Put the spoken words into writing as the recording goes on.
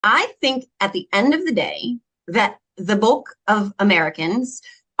I think at the end of the day that the bulk of Americans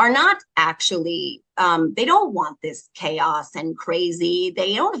are not actually, they don't want this chaos and crazy.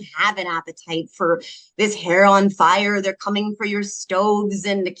 They don't have an appetite for this hair on fire. They're coming for your stoves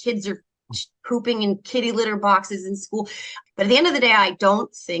and the kids are pooping in kitty litter boxes in school. But at the end of the day, I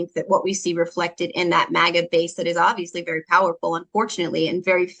don't think that what we see reflected in that MAGA base that is obviously very powerful, unfortunately, and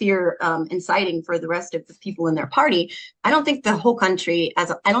very fear inciting for the rest of the people in their party. I don't think the whole country I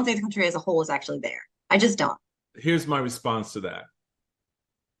don't think the country as a whole is actually there. I just don't. Here's my response to that.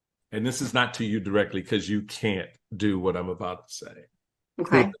 And this is not to you directly because you can't do what I'm about to say.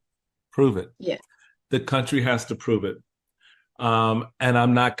 Okay. Prove it. Yeah. The country has to prove it. And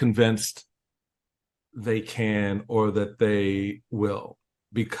I'm not convinced they can or that they will,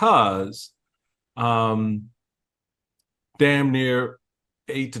 because damn near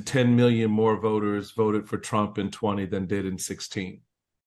 8 to 10 million more voters voted for Trump in 20 than did in 16.